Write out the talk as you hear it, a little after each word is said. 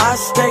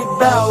straight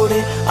bout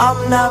it.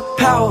 I'm not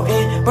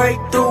pouting. Break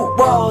through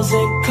walls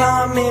and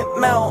climbing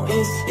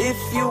mountains. If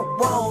you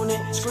want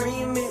it,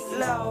 scream it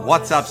loud.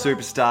 What's up,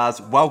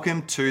 superstars?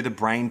 Welcome to the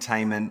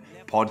Braintainment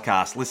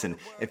podcast. Listen,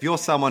 if you're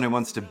someone who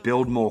wants to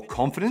build more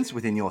confidence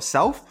within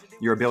yourself,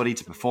 your ability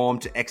to perform,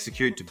 to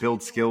execute, to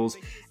build skills,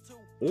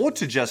 or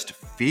to just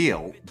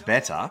feel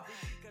better,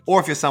 or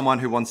if you're someone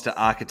who wants to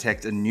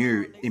architect a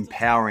new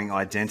empowering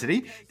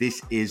identity, this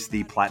is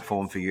the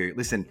platform for you.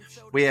 Listen,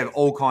 we have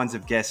all kinds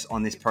of guests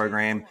on this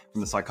program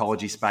from the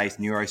psychology space,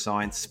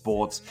 neuroscience,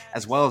 sports,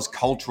 as well as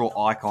cultural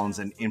icons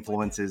and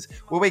influencers,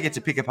 where we get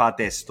to pick apart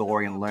their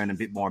story and learn a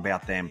bit more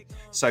about them.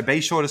 So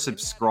be sure to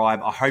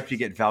subscribe. I hope you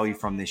get value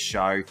from this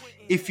show.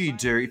 If you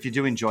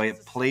do enjoy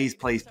it, please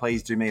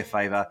do me a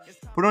favor.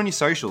 Put it on your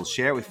socials,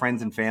 share it with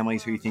friends and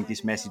families who you think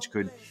this message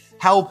could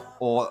help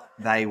or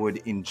they would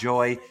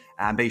enjoy.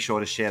 And be sure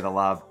to share the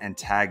love and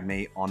tag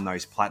me on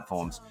those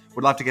platforms.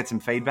 Would love to get some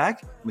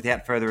feedback.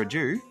 Without further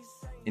ado,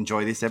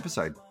 enjoy this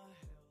episode.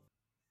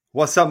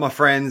 What's up, my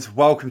friends?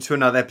 Welcome to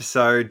another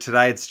episode.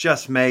 Today it's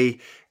just me,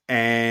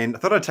 and I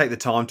thought I'd take the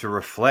time to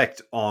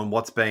reflect on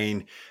what's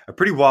been a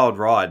pretty wild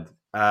ride,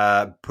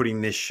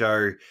 putting this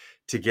show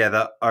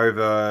together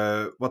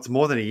over what's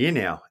more than a year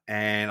now.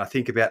 And I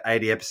think about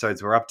 80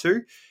 episodes we're up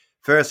to.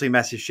 Firstly,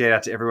 massive shout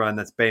out to everyone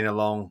that's been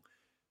along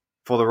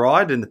for the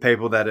ride and the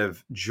people that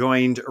have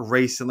joined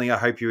recently. I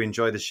hope you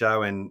enjoy the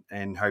show and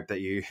hope that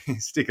you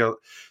stick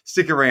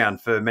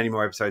around for many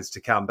more episodes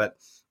to come. But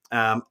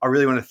I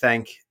really want to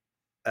thank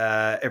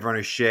everyone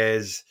who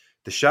shares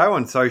the show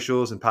on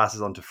socials and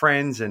passes on to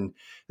friends, and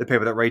the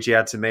people that reach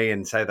out to me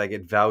and say they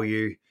get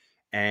value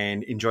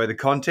and enjoy the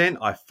content.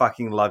 I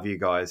fucking love you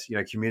guys. You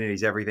know, community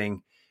is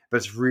everything, but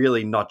it's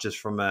really not just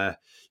from a,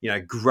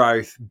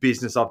 growth,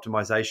 business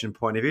optimization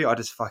point of view. I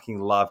just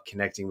fucking love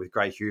connecting with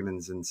great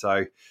humans. And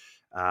so,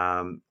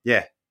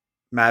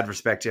 mad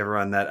respect to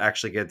everyone that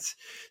actually gets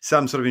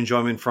some sort of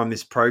enjoyment from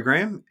this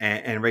program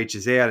and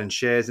reaches out and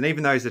shares. And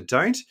even those that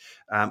don't,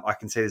 I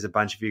can see there's a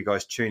bunch of you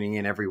guys tuning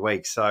in every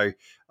week. So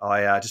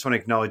I just want to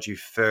acknowledge you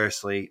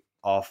firstly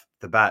off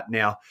the bat.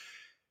 Now,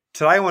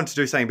 today I want to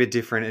do something a bit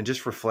different and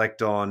just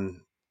reflect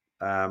on,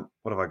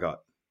 what have I got?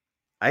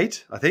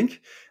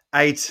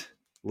 8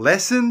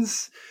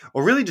 lessons,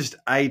 or really just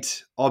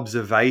 8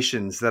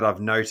 observations that I've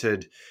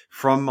noted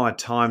from my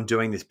time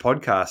doing this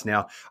podcast.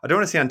 Now, I don't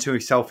want to sound too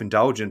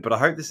self-indulgent, but I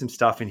hope there's some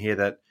stuff in here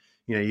that,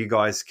 you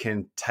guys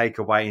can take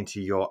away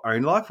into your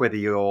own life, whether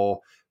you're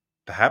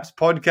perhaps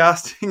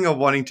podcasting or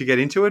wanting to get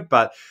into it.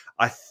 But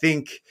I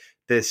think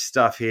there's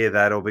stuff here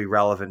that'll be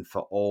relevant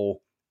for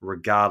all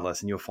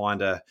regardless. And you'll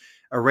find a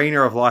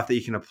arena of life that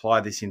you can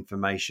apply this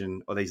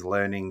information or these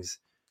learnings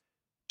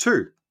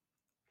to.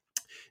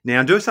 Now,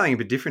 I'm doing something a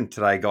bit different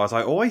today, guys.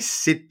 I always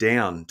sit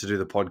down to do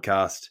the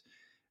podcast,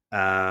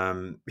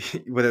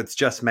 whether it's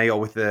just me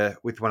or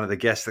with one of the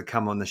guests that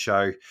come on the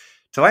show.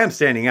 Today, I'm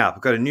standing up.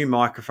 I've got a new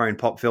microphone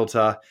pop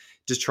filter,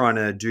 just trying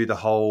to do the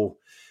whole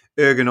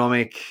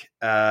ergonomic,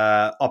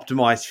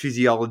 optimized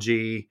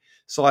physiology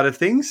side of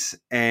things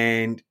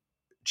and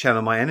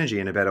channel my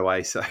energy in a better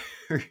way. So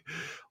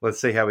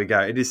let's see how we go.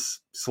 It is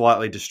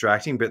slightly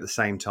distracting, but at the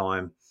same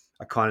time,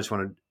 I kind of just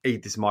want to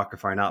eat this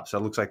microphone up. So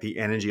it looks like the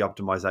energy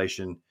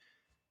optimization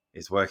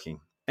is working.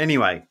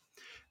 Anyway,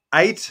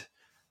 8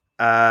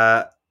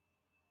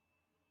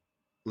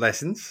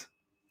 lessons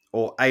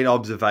or 8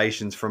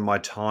 observations from my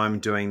time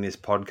doing this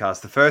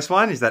podcast. The first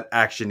one is that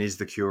action is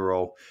the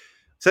cure-all.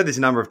 I've said this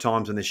a number of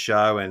times on this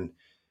show, and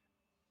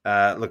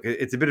look,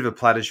 it's a bit of a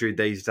platitude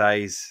these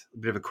days, a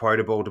bit of a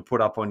quotable to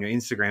put up on your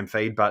Instagram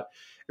feed, but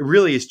it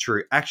really is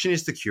true. Action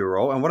is the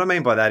cure-all. And what I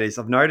mean by that is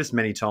I've noticed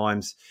many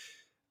times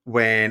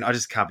when I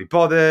just can't be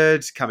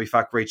bothered, can't be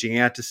fucked reaching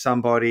out to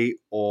somebody,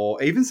 or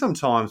even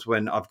sometimes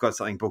when I've got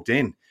something booked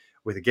in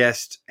with a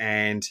guest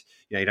and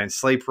you don't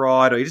sleep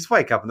right, or you just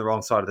wake up on the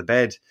wrong side of the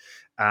bed.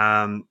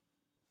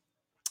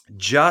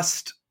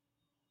 Just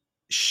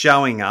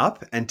showing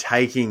up and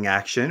taking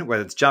action,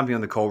 whether it's jumping on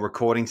the call,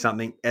 recording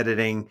something,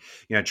 editing,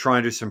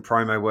 trying to do some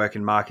promo work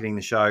and marketing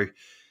the show,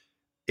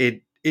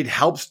 it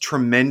helps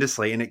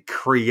tremendously, and it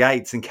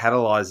creates and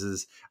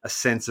catalyzes a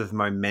sense of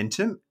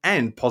momentum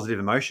and positive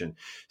emotion.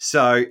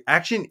 So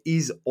action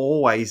is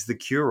always the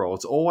cure-all.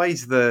 It's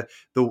always the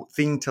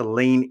thing to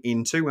lean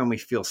into when we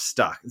feel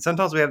stuck. And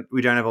sometimes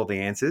we don't have all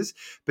the answers,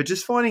 but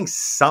just finding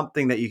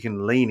something that you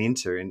can lean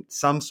into and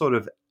some sort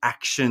of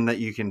action that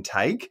you can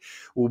take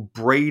will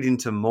breed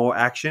into more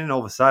action. And all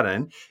of a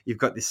sudden, you've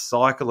got this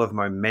cycle of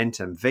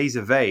momentum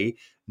vis-a-vis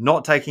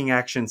not taking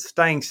action,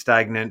 staying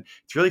stagnant.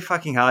 It's really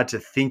fucking hard to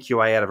think your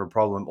way out of a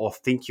problem or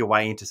think your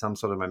way into some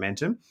sort of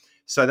momentum.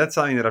 So that's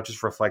something that I've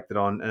just reflected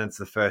on, and it's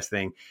the first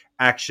thing.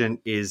 Action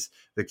is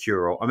the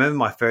cure-all. I remember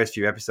my first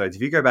few episodes.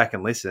 If you go back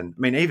and listen,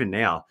 even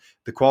now,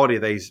 the quality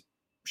of these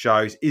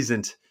shows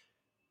isn't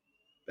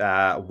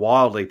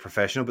wildly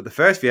professional, but the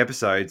first few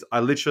episodes,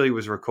 I literally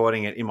was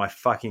recording it in my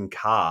fucking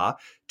car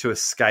to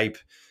escape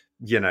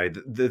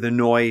the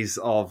noise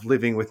of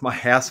living with my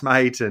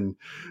housemate and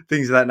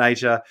things of that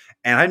nature.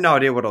 And I had no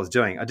idea what I was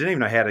doing. I didn't even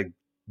know how to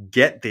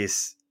get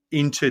this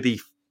into the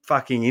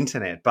fucking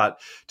internet.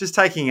 But just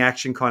taking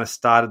action kind of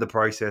started the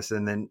process.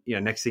 And then,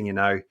 next thing you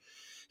know,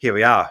 here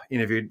we are,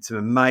 interviewed some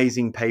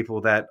amazing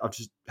people that I've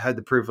just had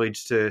the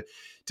privilege to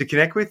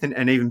connect with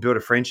and even build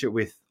a friendship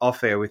with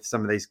off air with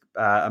some of these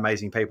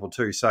amazing people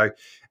too. So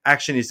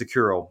action is the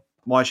cure-all.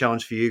 My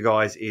challenge for you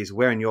guys is,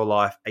 where in your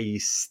life are you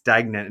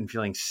stagnant and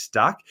feeling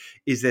stuck?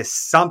 Is there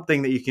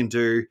something that you can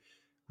do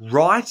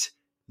right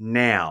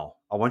now?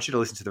 I want you to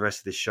listen to the rest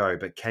of this show,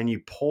 but can you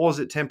pause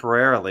it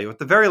temporarily, or at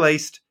the very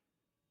least,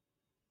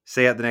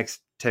 see out the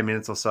next 10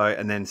 minutes or so,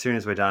 and then as soon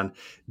as we're done,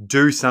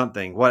 do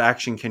something. What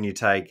action can you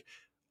take,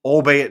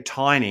 albeit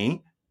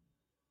tiny,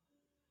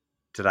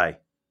 today?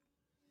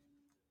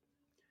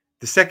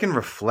 The second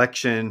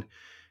reflection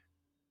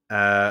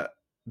that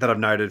I've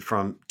noted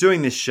from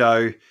doing this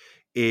show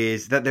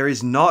is that there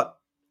is not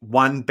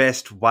one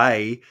best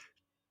way,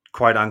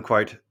 quote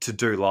unquote, to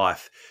do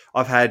life.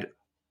 I've had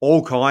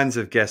all kinds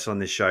of guests on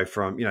this show,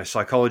 from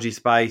psychology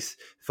space,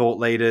 thought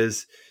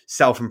leaders,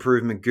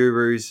 self-improvement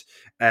gurus,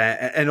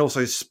 and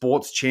also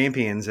sports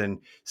champions and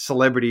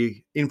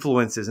celebrity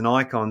influencers and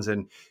icons,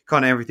 and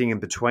kind of everything in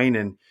between.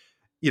 And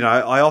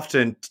I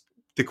often,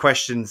 the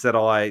questions that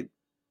I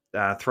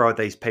throw at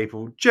these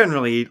people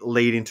generally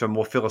lead into a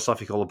more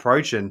philosophical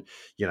approach, and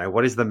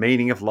what is the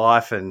meaning of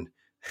life, and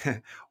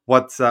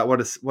what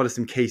are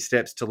some key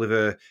steps to live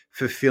a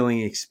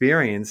fulfilling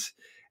experience,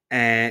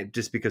 and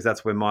just because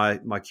that's where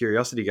my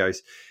curiosity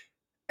goes.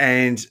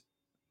 And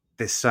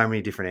there's so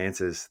many different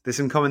answers. There's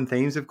some common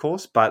themes, of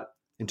course, but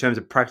in terms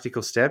of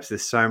practical steps,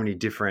 there's so many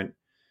different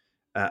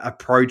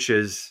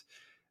approaches,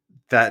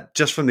 that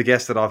just from the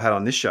guests that I've had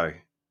on this show,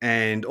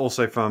 and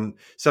also from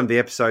some of the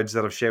episodes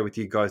that I've shared with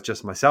you guys,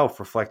 just myself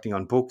reflecting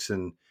on books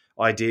and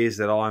ideas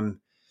that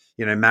I'm,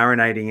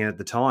 marinating in at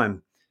the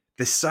time.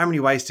 There's so many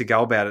ways to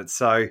go about it.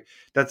 So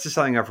that's just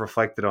something I've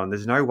reflected on.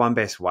 There's no one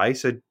best way.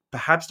 So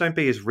perhaps don't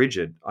be as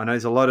rigid. I know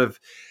there's a lot of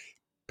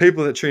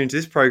people that tune into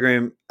this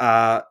program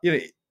are,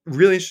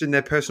 really interested in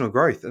their personal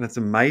growth, and it's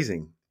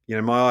amazing.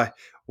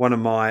 One of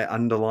my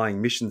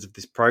underlying missions of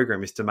this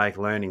program is to make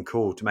learning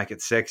cool, to make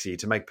it sexy,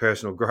 to make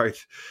personal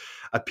growth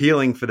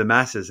appealing for the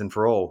masses and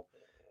for all.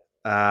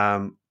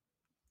 But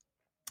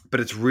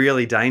it's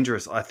really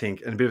dangerous, I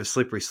think, and a bit of a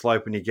slippery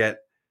slope when you get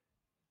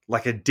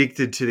like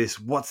addicted to this.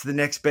 What's the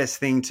next best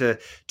thing to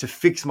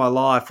fix my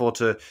life or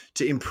to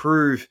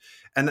improve?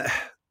 And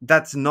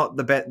that's not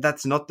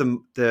that's not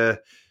the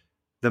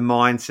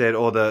mindset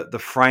or the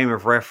frame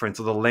of reference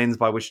or the lens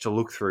by which to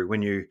look through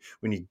when you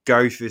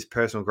go through this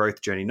personal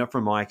growth journey. Not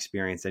from my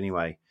experience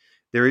anyway.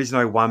 There is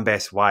no one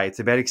best way. It's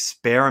about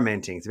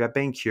experimenting. It's about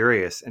being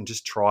curious and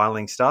just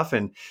trialing stuff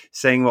and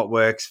seeing what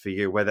works for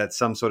you, whether it's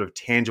some sort of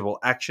tangible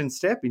action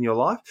step in your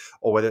life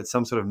or whether it's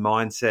some sort of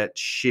mindset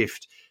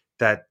shift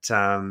that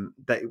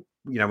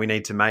we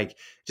need to make.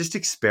 Just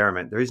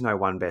experiment. There is no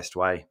one best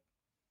way.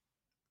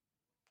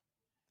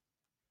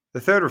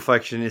 The third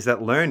reflection is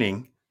that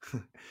learning,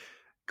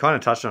 kind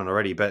of touched on it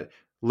already, but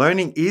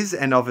learning is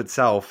and of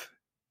itself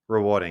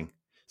rewarding.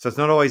 So it's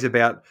not always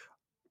about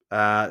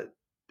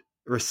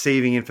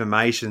receiving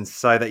information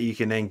so that you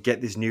can then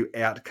get this new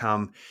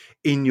outcome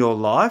in your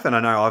life. And I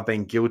know I've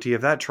been guilty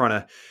of that,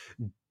 trying to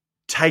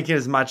take in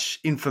as much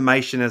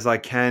information as I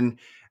can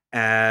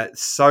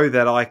so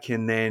that I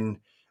can then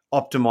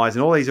optimize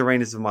in all these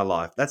arenas of my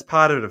life. That's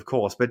part of it, of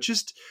course, but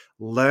just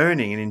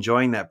learning and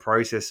enjoying that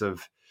process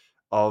of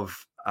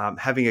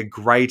having a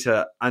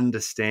greater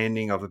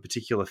understanding of a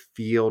particular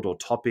field or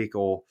topic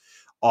or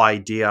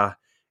idea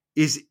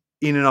is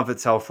in and of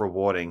itself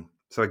rewarding.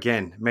 So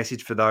again,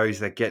 message for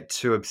those that get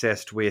too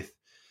obsessed with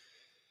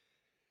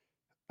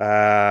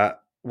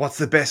what's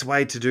the best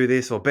way to do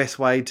this or best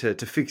way to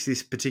fix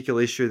this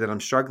particular issue that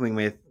I'm struggling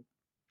with.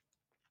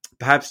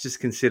 Perhaps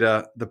just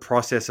consider the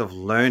process of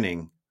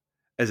learning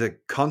as a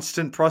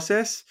constant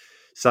process,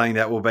 something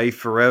that will be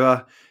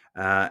forever,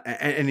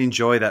 and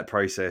enjoy that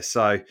process.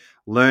 So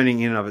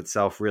learning in and of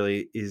itself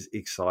really is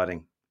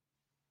exciting.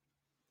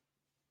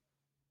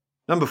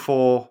 Number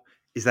 4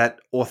 is that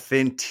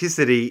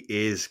authenticity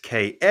is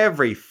key.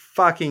 Every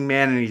fucking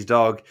man and his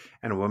dog,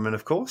 and a woman,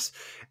 of course,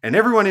 and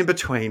everyone in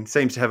between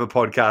seems to have a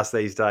podcast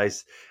these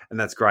days, and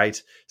that's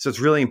great. So it's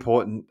really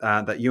important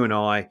that you and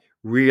I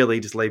really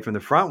just lead from the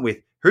front with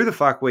who the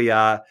fuck we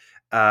are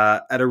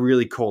at a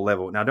really core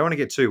level. Now, I don't want to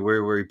get too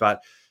woo-woo,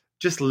 but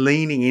just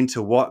leaning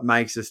into what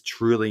makes us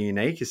truly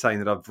unique is something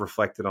that I've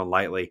reflected on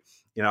lately.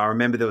 I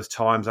remember there was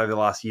times over the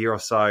last year or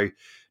so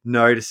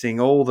noticing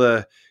all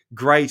the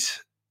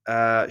great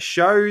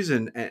shows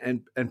and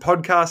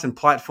podcasts and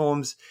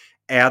platforms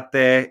out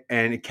there,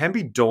 and it can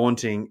be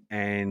daunting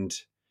and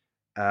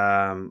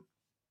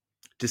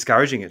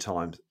discouraging at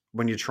times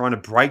when you're trying to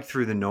break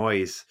through the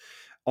noise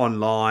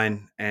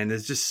online, and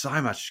there's just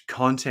so much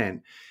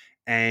content,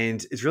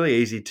 and it's really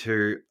easy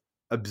to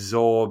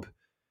absorb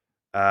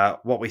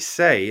what we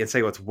see and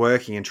see what's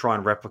working and try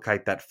and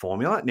replicate that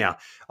formula. Now,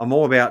 I'm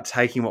all about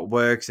taking what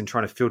works and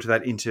trying to filter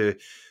that into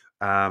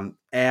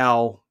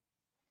our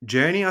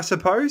journey, I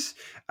suppose,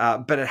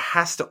 but it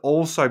has to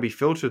also be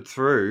filtered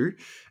through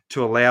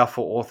to allow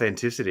for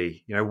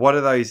authenticity. You know, what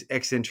are those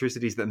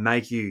eccentricities that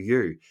make you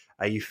you?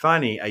 Are you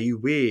funny? Are you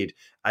weird?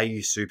 Are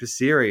you super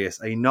serious?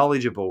 Are you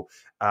knowledgeable?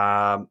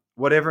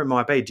 Whatever it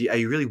might be. Are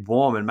you really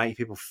warm and make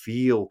people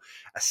feel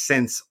a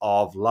sense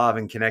of love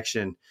and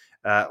connection?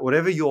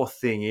 Whatever your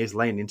thing is,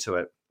 lean into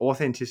it.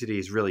 Authenticity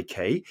is really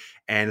key.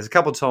 And there's a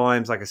couple of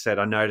times, like I said,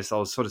 I noticed I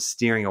was sort of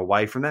steering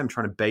away from that. I'm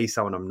trying to be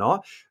someone I'm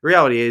not. The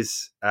reality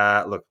is,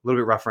 look, a little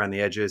bit rough around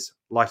the edges,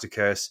 like to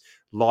curse,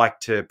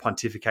 like to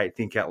pontificate,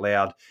 think out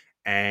loud,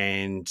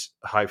 and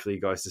hopefully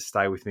you guys just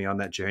stay with me on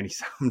that journey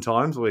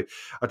sometimes.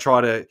 I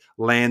try to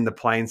land the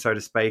plane, so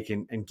to speak,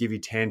 and give you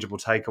tangible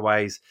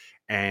takeaways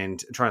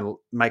and try and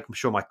make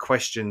sure my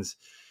questions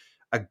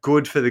are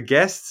good for the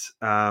guests.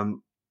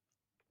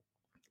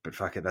 But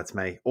fuck it, that's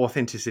me.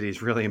 Authenticity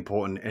is really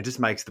important. And it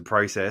just makes the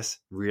process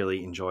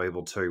really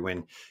enjoyable too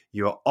when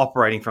you're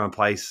operating from a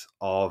place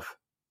of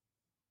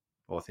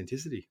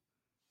authenticity.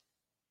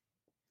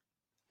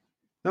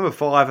 Number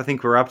 5, I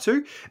think we're up to.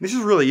 And this is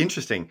really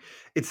interesting.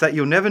 It's that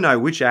you'll never know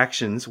which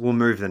actions will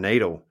move the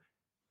needle.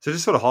 So it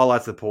just sort of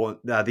highlights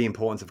the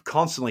importance of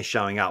constantly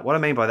showing up. What I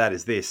mean by that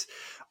is this.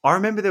 I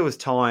remember there was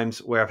times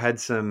where I've had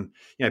some,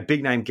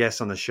 big name guests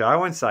on the show. I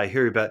won't say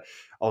who, but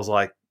I was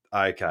like,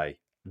 okay,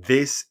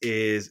 this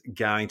is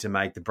going to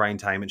make the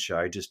Braintainment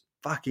show just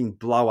fucking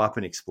blow up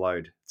and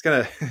explode. It's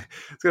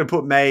gonna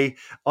put me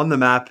on the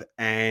map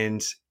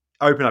and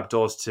open up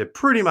doors to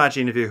pretty much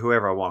interview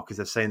whoever I want, because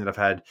I've seen that I've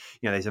had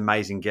these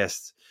amazing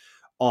guests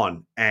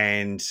on,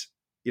 and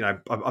I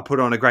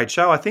put on a great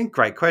show. I think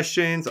great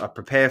questions. I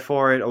prepare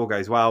for it. All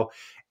goes well,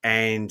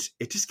 and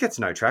it just gets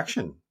no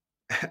traction.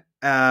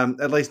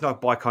 At least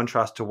not by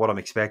contrast to what I'm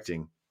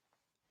expecting,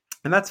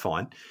 and that's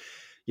fine.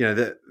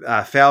 The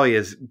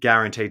failure's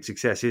guaranteed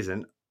success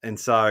isn't. And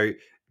so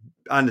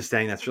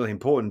understanding that's really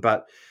important.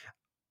 But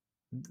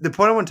the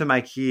point I want to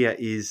make here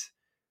is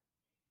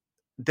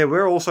there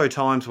were also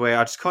times where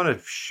I just kind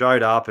of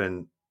showed up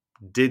and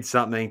did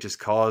something just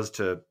cause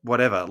to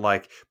whatever,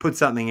 like put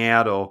something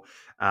out, or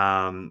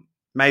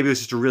maybe it was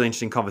just a really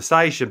interesting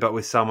conversation, but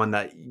with someone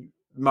that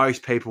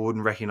most people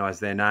wouldn't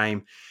recognize their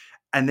name.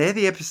 And they're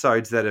the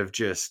episodes that have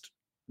just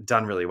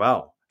done really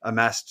well,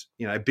 amassed,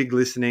 big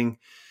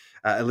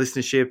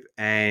listenership,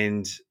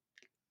 and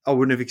I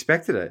wouldn't have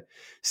expected it.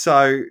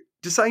 So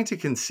just something to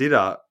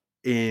consider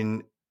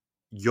in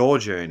your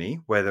journey,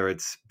 whether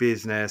it's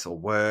business or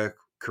work,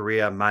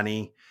 career,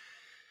 money,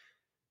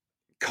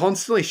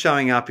 constantly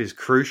showing up is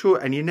crucial,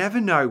 and you never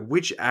know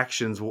which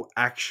actions will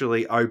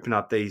actually open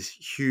up these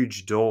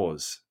huge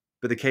doors.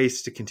 But the key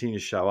is to continue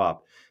to show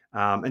up.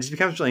 And it just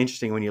becomes really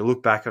interesting when you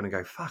look back on and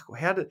go, fuck,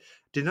 how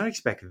did not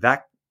expect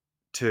that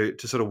to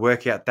sort of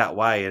work out that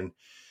way. And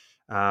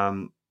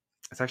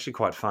it's actually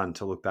quite fun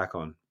to look back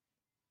on.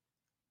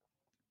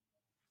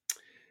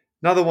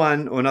 Another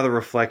one, or another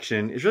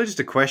reflection, is really just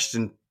a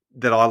question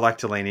that I like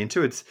to lean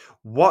into. It's,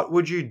 what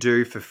would you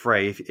do for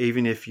free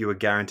even if you were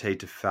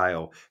guaranteed to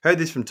fail? Heard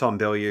this from Tom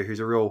Bilyeu,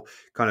 who's a real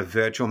kind of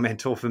virtual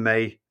mentor for me.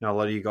 I know a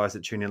lot of you guys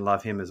that tune in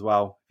love him as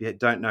well. If you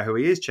don't know who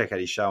he is, check out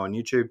his show on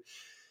YouTube.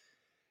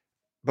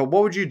 But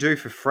what would you do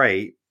for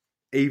free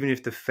even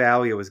if the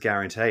failure was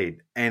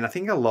guaranteed? And I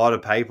think a lot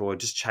of people are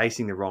just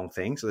chasing the wrong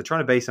thing. So they're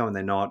trying to be someone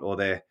they're not, or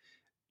they're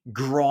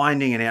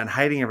grinding it out and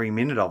hating every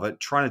minute of it,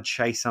 trying to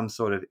chase some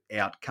sort of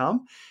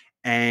outcome.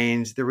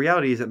 And the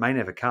reality is it may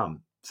never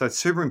come. So it's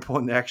super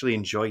important to actually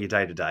enjoy your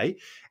day to day.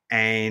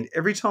 And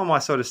every time I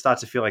sort of start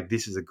to feel like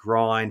this is a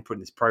grind,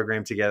 putting this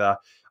program together,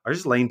 I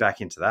just lean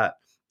back into that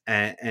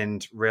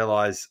and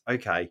realize,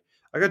 okay,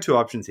 I got 2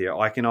 options here.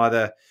 I can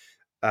either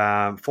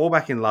fall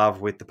back in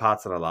love with the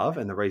parts that I love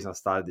and the reason I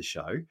started the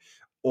show,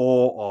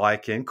 or I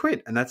can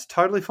quit. And that's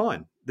totally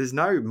fine. There's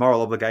no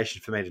moral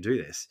obligation for me to do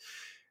this.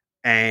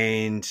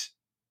 And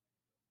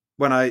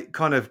when I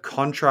kind of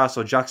contrast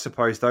or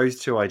juxtapose those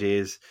 2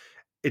 ideas,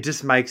 it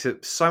just makes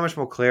it so much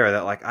more clearer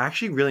that, like, I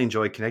actually really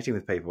enjoy connecting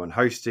with people and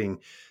hosting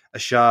a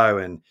show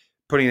and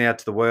putting it out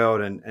to the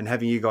world and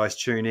having you guys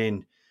tune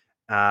in.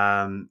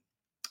 And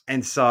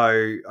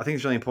so I think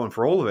it's really important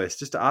for all of us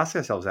just to ask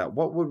ourselves out,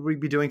 what would we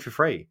be doing for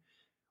free?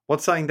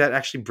 What's something that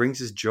actually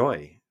brings us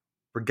joy,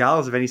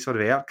 regardless of any sort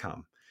of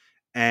outcome?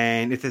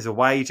 And if there's a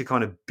way to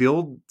kind of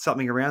build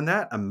something around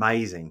that,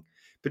 amazing.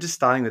 But just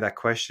starting with that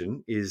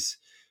question is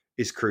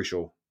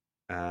crucial.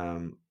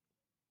 And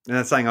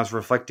that's something I was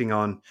reflecting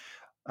on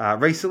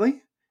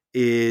recently,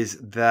 is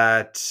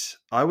that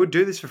I would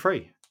do this for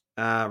free.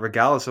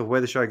 Regardless of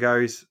where the show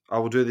goes, I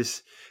will do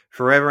this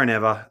forever and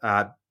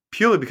ever,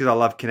 purely because I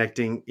love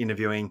connecting,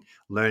 interviewing,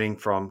 learning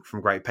from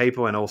great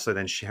people, and also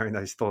then sharing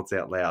those thoughts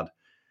out loud.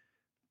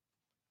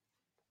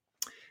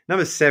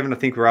 Number 7, I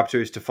think we're up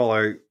to, is to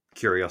follow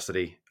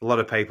curiosity. A lot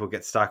of people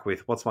get stuck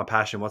with, what's my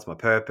passion? What's my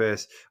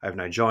purpose? I have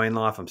no joy in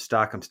life. I'm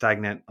stuck. I'm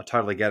stagnant. I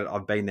totally get it.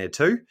 I've been there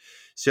too,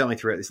 certainly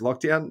throughout this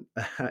lockdown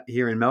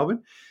here in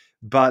Melbourne.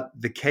 But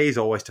the key is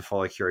always to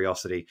follow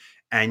curiosity.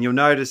 And you'll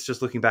notice,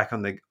 just looking back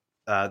on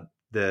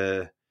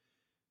the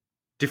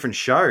different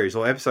shows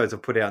or episodes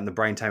I've put out in the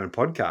Braintainment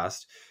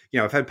podcast,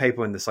 I've had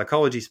people in the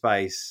psychology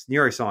space,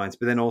 neuroscience,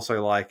 but then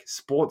also like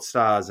sports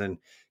stars and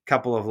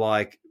couple of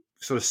like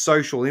sort of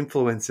social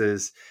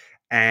influencers.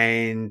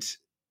 And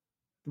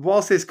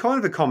whilst there's kind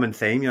of a common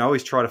theme, I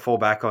always try to fall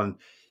back on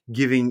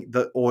giving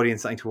the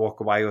audience something to walk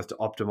away with to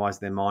optimize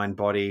their mind,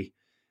 body,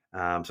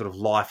 sort of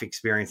life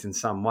experience in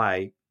some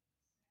way.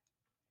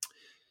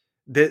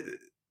 It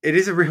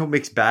is a real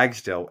mixed bag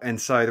still. And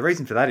so the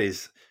reason for that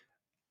is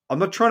I'm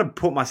not trying to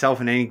put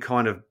myself in any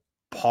kind of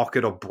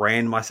pocket or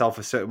brand myself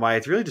a certain way.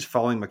 It's really just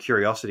following my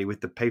curiosity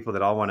with the people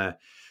that I want to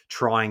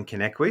try and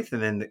connect with,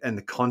 and then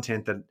the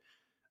content that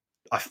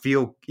I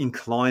feel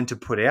inclined to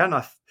put out. And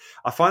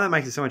I find that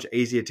makes it so much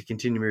easier to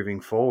continue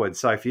moving forward.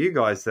 So for you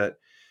guys that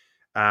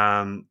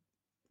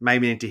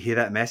maybe need to hear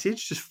that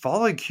message, just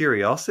follow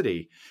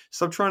curiosity.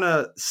 Stop trying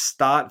to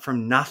start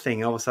from nothing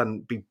and all of a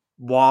sudden be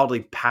wildly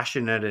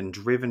passionate and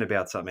driven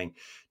about something.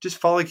 Just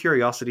follow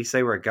curiosity,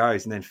 see where it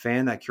goes, and then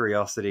fan that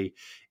curiosity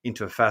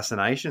into a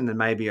fascination. And then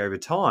maybe over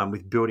time,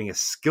 with building a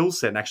skill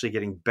set and actually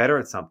getting better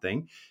at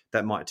something,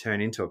 that might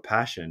turn into a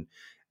passion.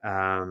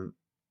 But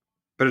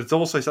it's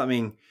also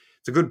something,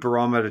 it's a good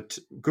barometer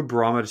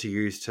to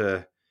use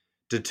to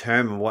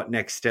determine what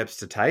next steps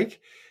to take.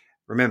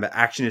 Remember,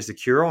 action is the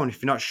cure-all, and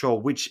if you're not sure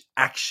which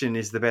action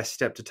is the best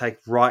step to take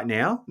right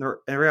now,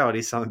 the reality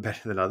is some are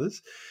better than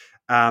others.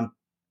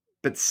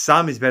 But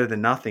some is better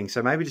than nothing.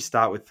 So maybe just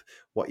start with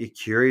what you're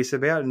curious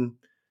about and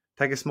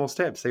take a small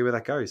step, see where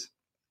that goes.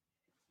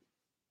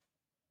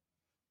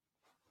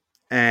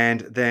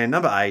 And then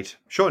number 8,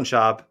 short and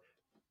sharp,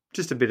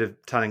 just a bit of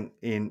tongue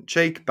in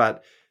cheek,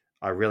 but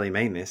I really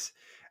mean this.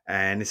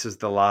 And this is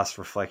the last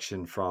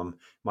reflection from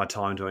my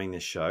time doing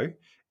this show,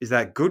 is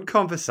that good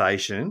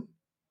conversation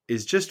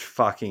is just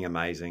fucking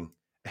amazing.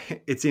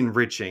 It's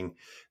enriching.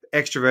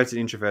 Extroverts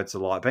and introverts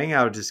alike, being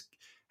able to just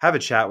have a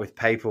chat with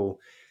people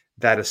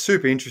that are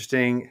super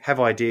interesting,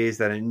 have ideas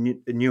that are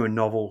new and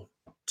novel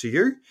to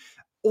you,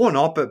 or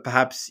not, but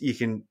perhaps you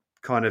can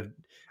kind of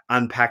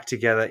unpack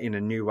together in a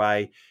new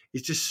way.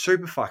 It's just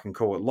super fucking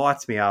cool. It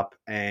lights me up,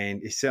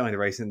 and it's certainly the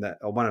reason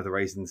or one of the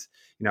reasons,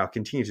 I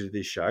continue to do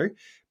this show.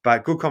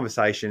 But good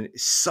conversation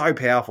is so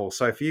powerful.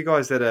 So for you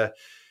guys that are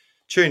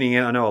tuning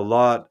in, I know a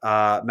lot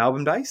are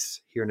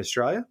Melbourne-based here in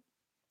Australia,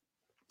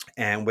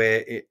 and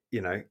we're,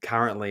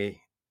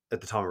 currently at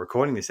the time of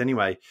recording this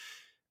anyway,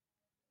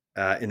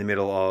 in the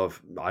middle of,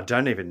 I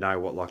don't even know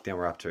what lockdown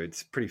we're up to.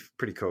 It's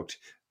pretty cooked.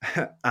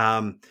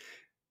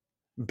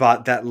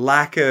 But that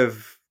lack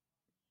of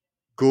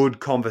good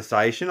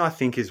conversation, I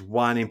think, is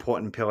one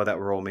important pillar that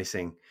we're all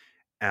missing.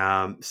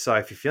 So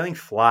if you're feeling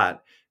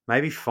flat,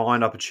 maybe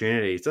find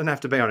opportunities. It doesn't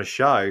have to be on a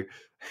show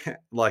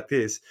like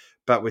this,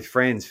 but with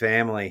friends,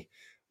 family,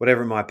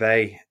 whatever it might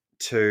be,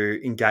 to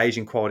engage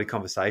in quality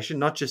conversation,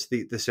 not just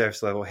the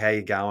surface level, how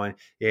you going?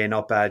 Yeah,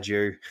 not bad,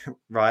 you,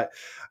 right?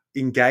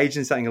 Engage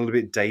in something a little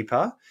bit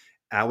deeper,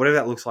 whatever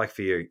that looks like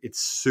for you. It's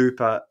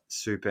super,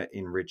 super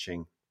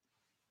enriching.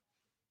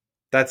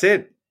 That's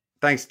it.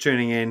 Thanks for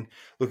tuning in.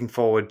 Looking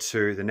forward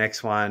to the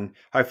next one.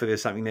 Hopefully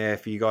there's something there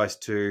for you guys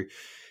to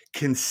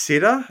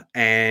consider,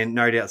 and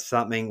no doubt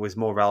something was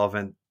more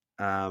relevant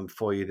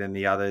for you than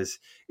the others.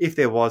 If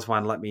there was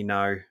one, let me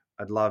know.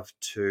 I'd love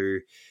to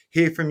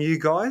hear from you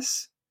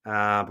guys.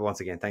 But once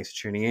again, thanks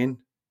for tuning in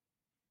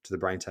to the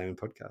Brain Taming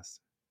Podcast.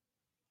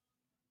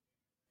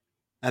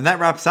 And that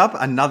wraps up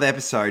another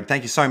episode.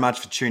 Thank you so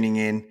much for tuning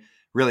in.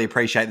 Really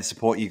appreciate the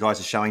support you guys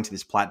are showing to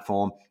this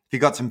platform. If you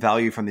got some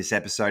value from this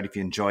episode, if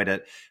you enjoyed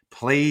it,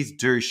 please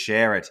do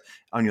share it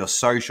on your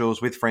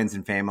socials with friends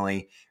and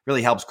family.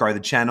 Really helps grow the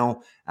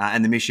channel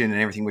and the mission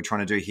and everything we're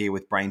trying to do here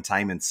with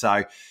Braintainment.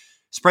 So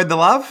spread the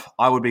love.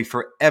 I would be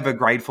forever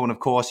grateful. And of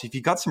course, if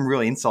you got some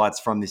real insights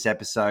from this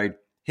episode,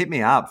 hit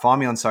me up, find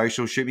me on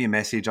social, shoot me a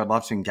message. I'd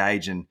love to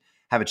engage and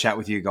have a chat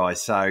with you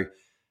guys. So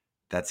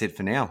that's it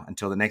for now.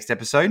 Until the next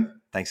episode,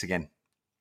 thanks again.